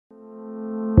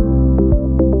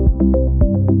My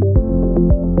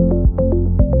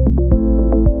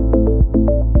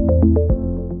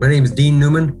name is Dean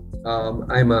Newman.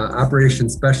 I'm an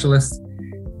operations specialist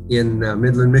in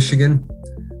Midland, Michigan.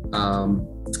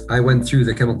 I went through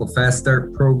the Chemical Fast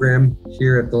Start program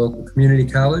here at the local community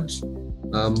college.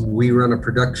 We run a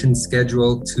production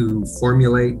schedule to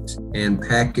formulate and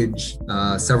package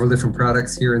several different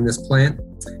products here in this plant.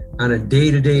 On a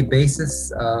day-to-day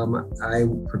basis, I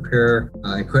prepare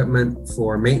equipment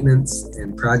for maintenance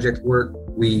and project work.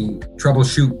 We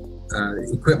troubleshoot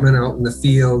equipment out in the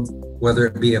field, whether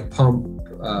it be a pump,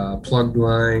 plugged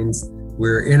lines.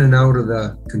 We're in and out of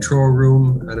the control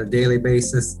room on a daily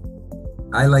basis.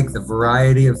 I like the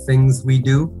variety of things we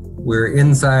do. We're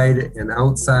inside and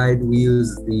outside. We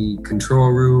use the control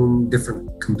room, different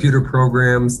computer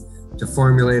programs to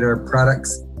formulate our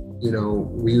products. You know,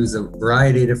 we use a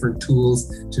variety of different tools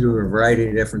to do a variety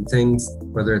of different things,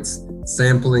 whether it's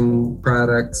sampling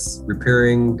products,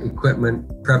 repairing equipment,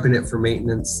 prepping it for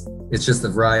maintenance. It's just a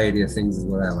variety of things is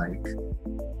what I like.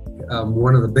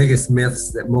 One of the biggest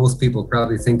myths that most people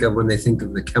probably think of when they think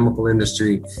of the chemical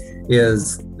industry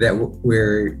is that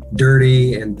we're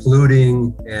dirty and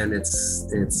polluting and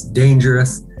it's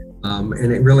dangerous.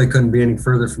 And it really couldn't be any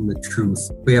further from the truth.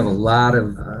 We have a lot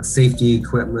of safety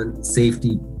equipment,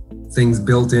 safety things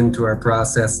built into our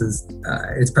processes.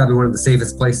 It's probably one of the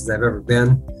safest places I've ever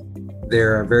been.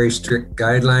 There are very strict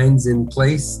guidelines in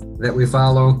place that we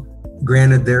follow.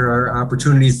 Granted, there are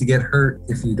opportunities to get hurt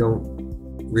if you don't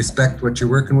respect what you're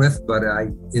working with, but I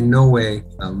in no way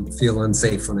feel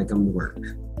unsafe when I come to work.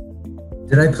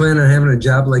 Did I plan on having a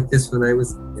job like this when I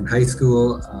was in high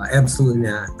school? Absolutely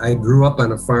not. I grew up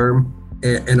on a farm,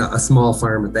 and a small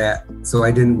farm at that, so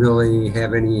I didn't really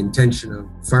have any intention of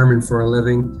farming for a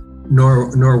living,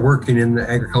 nor working in the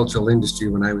agricultural industry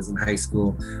when I was in high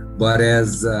school. But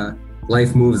as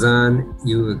life moves on,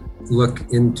 you look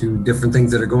into different things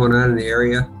that are going on in the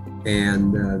area,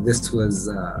 and this was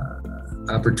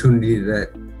opportunity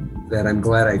that I'm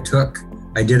glad I took.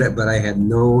 I did it, but I had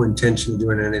no intention of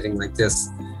doing anything like this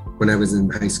when I was in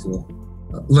high school.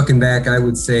 Looking back, I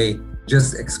would say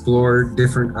just explore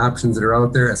different options that are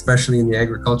out there, especially in the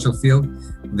agricultural field.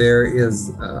 There is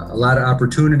a lot of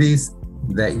opportunities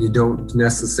that you don't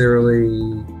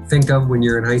necessarily think of when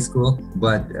you're in high school,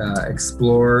 but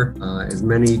explore as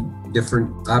many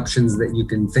different options that you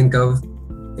can think of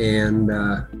and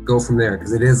go from there,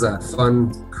 because it is a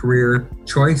fun career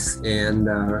choice and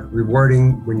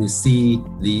rewarding when you see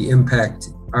the impact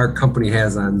our company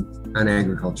has on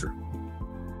agriculture.